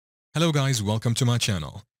Hello guys, welcome to my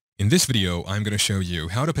channel. In this video, I'm going to show you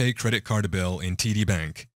how to pay credit card bill in TD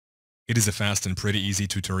Bank. It is a fast and pretty easy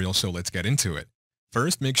tutorial, so let's get into it.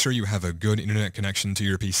 First, make sure you have a good internet connection to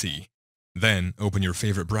your PC. Then, open your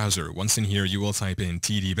favorite browser. Once in here, you will type in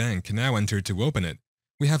TD Bank, now enter to open it.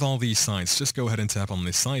 We have all these sites, just go ahead and tap on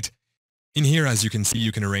this site. In here, as you can see,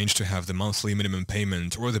 you can arrange to have the monthly minimum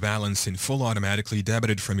payment or the balance in full automatically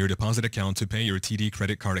debited from your deposit account to pay your TD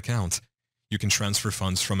credit card account. You can transfer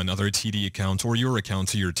funds from another TD account or your account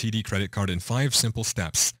to your TD credit card in 5 simple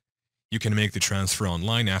steps. You can make the transfer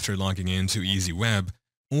online after logging in to EasyWeb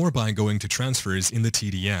or by going to Transfers in the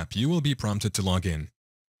TD app. You will be prompted to log in.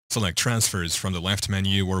 Select Transfers from the left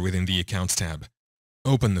menu or within the Accounts tab.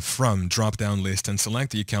 Open the From drop-down list and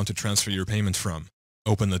select the account to transfer your payment from.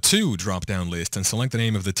 Open the To drop-down list and select the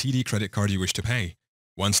name of the TD credit card you wish to pay.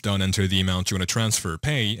 Once done, enter the amount you want to transfer,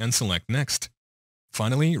 pay, and select Next.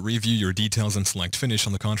 Finally, review your details and select Finish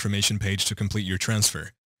on the confirmation page to complete your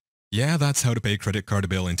transfer. Yeah, that's how to pay credit card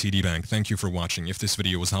bill in TD Bank. Thank you for watching. If this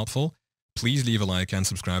video was helpful, please leave a like and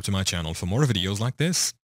subscribe to my channel for more videos like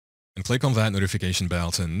this. And click on that notification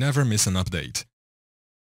bell to never miss an update.